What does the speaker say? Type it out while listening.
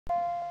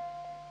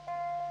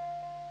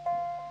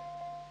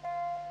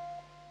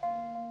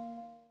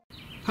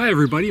Hi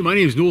everybody, my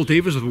name is Noel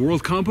Davis with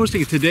World Composting,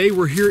 and today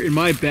we're here in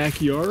my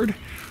backyard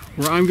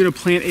where I'm going to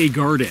plant a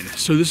garden.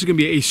 So this is going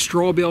to be a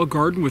straw bale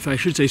garden with, I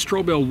should say,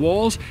 straw bale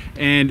walls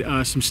and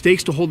some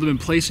stakes to hold them in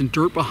place and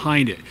dirt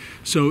behind it.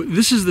 So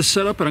this is the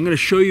setup, and I'm going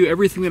to show you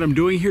everything that I'm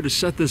doing here to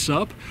set this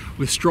up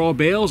with straw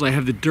bales. I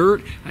have the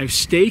dirt, I have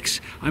stakes.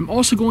 I'm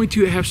also going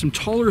to have some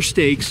taller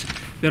stakes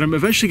that I'm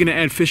eventually going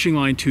to add fishing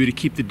line to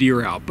keep the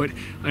deer out. But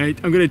I'm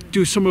going to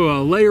do some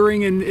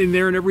layering in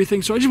there and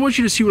everything. So I just want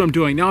you to see what I'm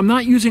doing. Now, I'm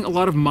not using a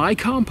lot of my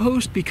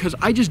compost because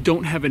I just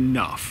don't have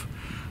enough.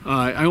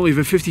 I only have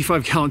a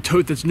 55-gallon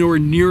tote that's nowhere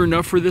near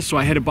enough for this, so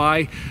I had to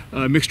buy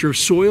a mixture of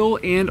soil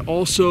and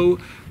also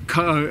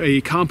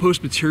a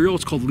compost material.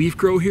 It's called Leaf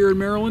Grow here in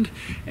Maryland,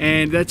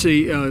 and that's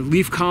a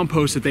leaf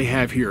compost that they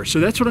have here.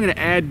 So that's what I'm going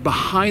to add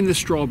behind the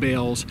straw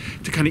bales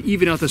to kind of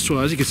even out the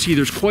soil. As you can see,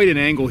 there's quite an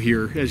angle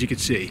here, as you can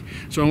see.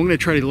 So I'm going to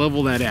try to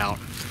level that out.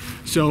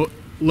 So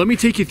let me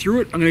take you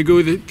through it. I'm going to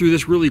go through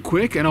this really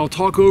quick, and I'll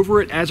talk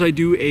over it as I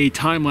do a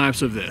time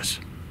lapse of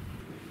this.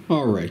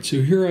 Alright,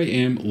 so here I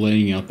am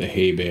laying out the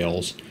hay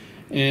bales,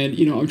 and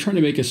I'm trying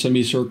to make a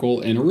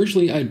semicircle, and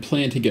originally I'd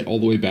planned to get all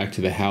the way back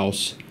to the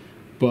house,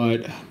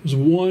 but I was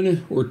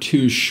one or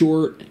two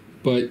short,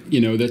 but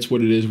that's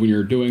what it is when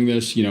you're doing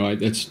this.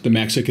 That's the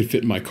max I could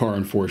fit in my car,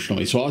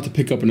 unfortunately, so I'll have to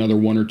pick up another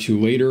one or two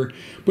later,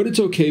 but it's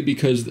okay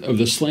because of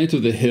the slant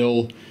of the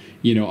hill.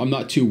 I'm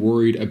not too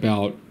worried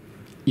about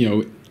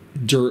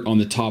dirt on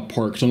the top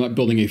part because I'm not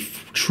building a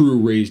true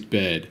raised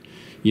bed.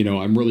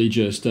 I'm really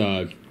just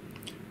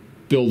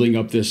building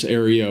up this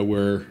area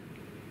where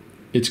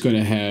it's going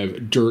to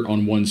have dirt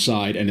on one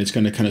side and it's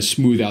going to kind of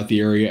smooth out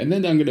the area, and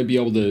then I'm going to be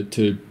able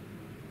to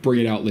bring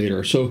it out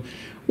later. So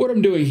what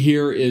I'm doing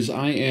here is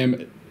I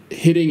am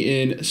hitting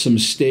in some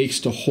stakes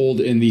to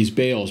hold in these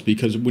bales,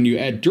 because when you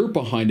add dirt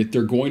behind it,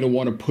 they're going to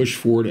want to push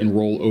forward and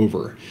roll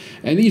over.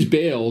 And these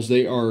bales,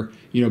 they are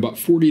about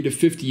 40 to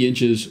 50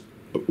 inches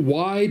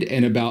wide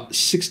and about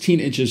 16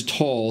 inches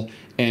tall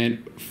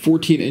and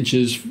 14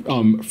 inches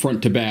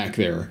front to back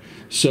there.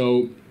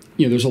 So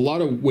there's a lot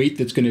of weight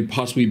that's going to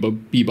possibly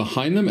be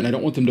behind them, and I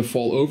don't want them to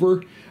fall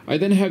over. I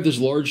then have this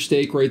large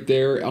stake right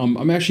there.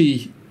 I'm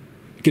actually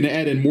going to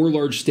add in more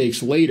large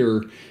stakes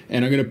later,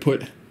 and I'm going to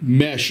put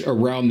mesh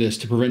around this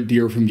to prevent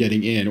deer from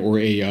getting in, or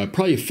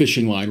probably a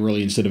fishing line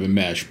really instead of a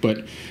mesh.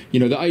 But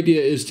the idea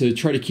is to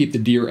try to keep the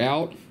deer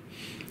out,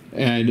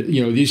 and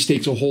these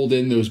stakes will hold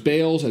in those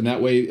bales, and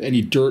that way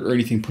any dirt or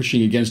anything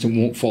pushing against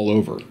them won't fall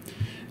over.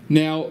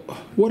 Now,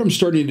 what I'm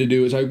starting to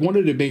do is I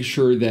wanted to make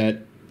sure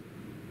that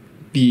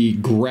the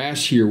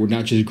grass here would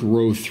not just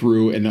grow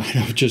through and not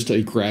have just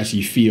a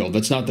grassy field.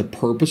 That's not the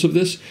purpose of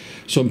this.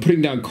 So I'm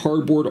putting down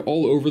cardboard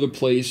all over the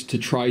place to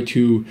try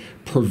to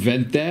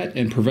prevent that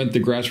and prevent the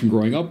grass from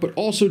growing up, but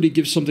also to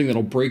give something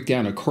that'll break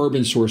down, a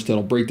carbon source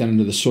that'll break down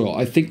into the soil.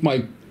 I think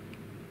my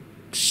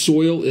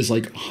soil is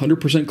like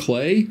 100%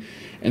 clay,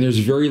 and there's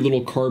very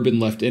little carbon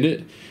left in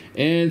it.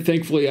 And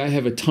thankfully, I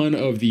have a ton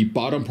of the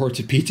bottom parts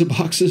of pizza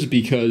boxes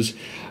because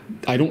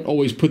I don't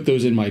always put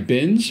those in my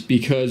bins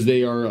because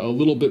they are a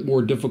little bit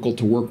more difficult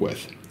to work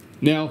with.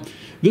 Now,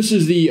 this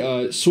is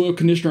the soil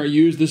conditioner I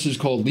use. This is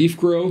called Leaf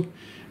Grow,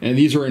 and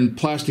these are in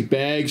plastic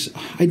bags.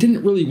 I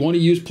didn't really want to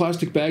use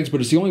plastic bags,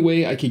 but it's the only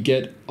way I could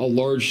get a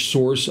large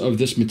source of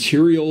this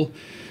material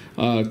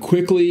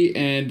quickly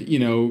and,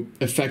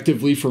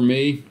 effectively for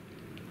me.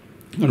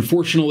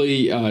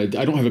 Unfortunately, I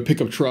don't have a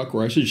pickup truck,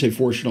 or I should say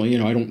fortunately,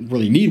 I don't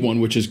really need one,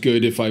 which is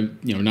good if I,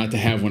 not to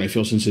have one. I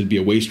feel since it'd be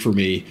a waste for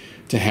me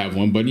to have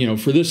one. But,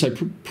 for this, I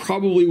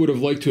probably would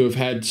have liked to have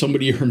had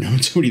somebody or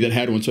known somebody that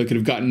had one, so I could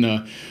have gotten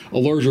a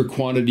larger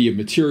quantity of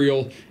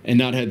material and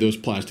not had those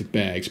plastic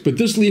bags. But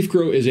this Leaf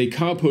Grow is a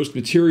compost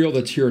material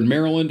that's here in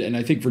Maryland, and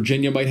I think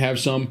Virginia might have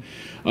some.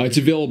 It's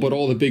available at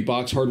all the big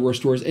box hardware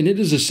stores, and it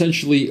is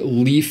essentially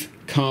leaf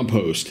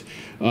compost.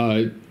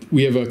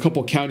 We have a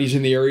couple counties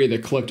in the area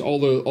that collect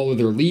all of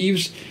their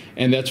leaves,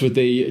 and that's what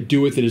they do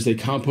with it, is they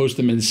compost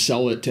them and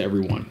sell it to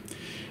everyone.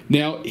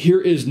 Now, here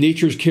is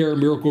Nature's Care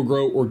Miracle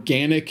Grow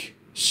organic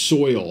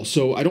soil.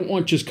 So I don't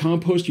want just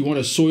compost, you want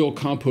a soil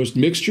compost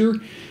mixture,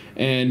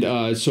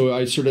 and so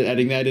I started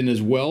adding that in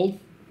as well.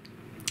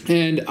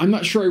 And I'm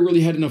not sure I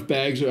really had enough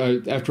bags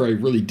after I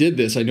really did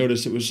this. I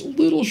noticed it was a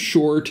little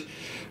short,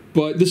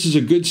 but this is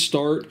a good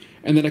start.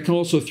 And then I can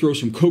also throw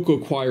some cocoa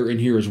coir in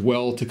here as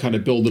well to kind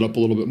of build it up a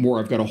little bit more.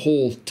 I've got a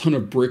whole ton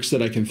of bricks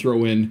that I can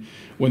throw in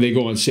when they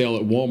go on sale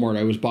at Walmart.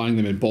 I was buying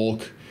them in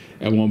bulk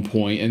at one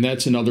point, and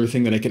that's another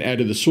thing that I can add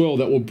to the soil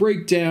that will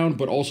break down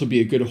but also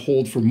be a good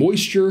hold for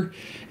moisture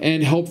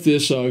and help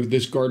this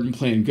this garden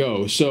plan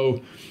go.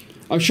 So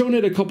I've shown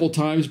it a couple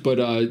times, but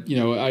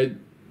I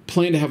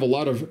plan to have a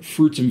lot of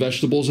fruits and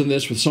vegetables in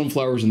this, with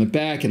sunflowers in the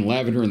back and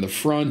lavender in the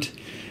front,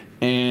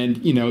 and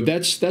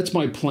that's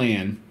my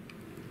plan.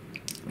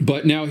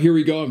 But now here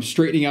we go. I'm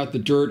straightening out the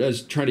dirt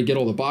as trying to get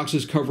all the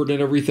boxes covered and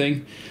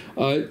everything.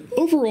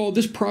 Overall,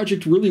 this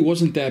project really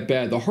wasn't that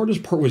bad. The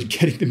hardest part was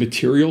getting the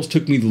materials.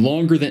 Took me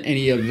longer than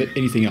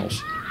anything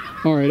else.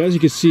 All right, as you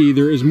can see,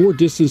 there is more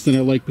distance than I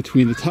like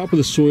between the top of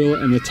the soil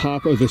and the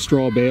top of the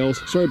straw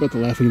bales. Sorry about the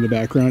laughing in the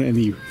background and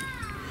the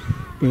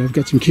but I've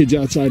got some kids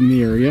outside in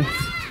the area.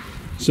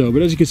 So,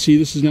 but as you can see,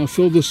 this is now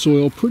filled with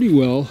soil pretty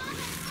well.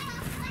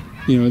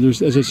 You know,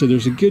 there's, as I said,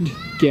 there's a good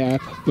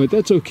gap, but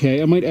that's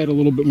okay. I might add a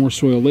little bit more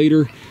soil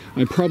later.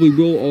 I probably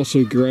will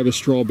also grab a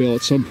straw bale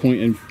at some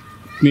point and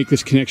make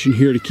this connection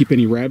here to keep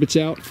any rabbits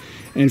out,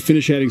 and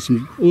finish adding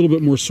a little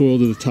bit more soil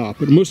to the top.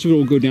 But most of it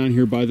will go down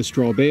here by the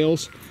straw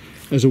bales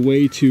as a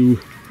way to,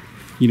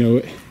 you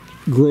know,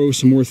 grow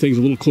some more things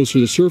a little closer to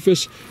the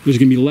surface. There's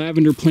going to be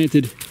lavender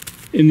planted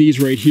in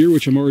these right here,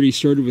 which I'm already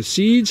started with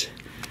seeds.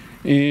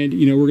 And,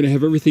 you know, we're going to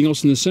have everything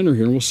else in the center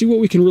here. And we'll see what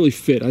we can really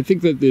fit. I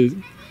think that the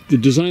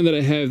design that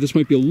I have, this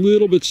might be a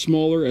little bit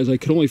smaller, as I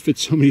could only fit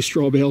so many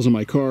straw bales in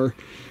my car.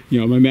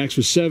 You know, my max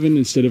was 7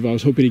 instead of, I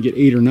was hoping to get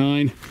 8 or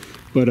 9.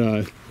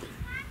 But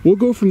we'll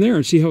go from there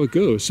and see how it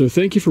goes. So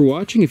thank you for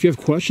watching. If you have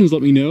questions,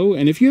 let me know.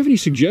 And if you have any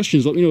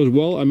suggestions, let me know as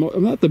well.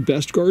 I'm not the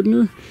best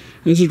gardener, and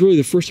this is really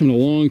the first time in a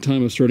long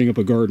time of starting up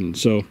a garden.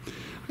 So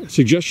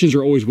suggestions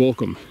are always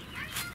welcome.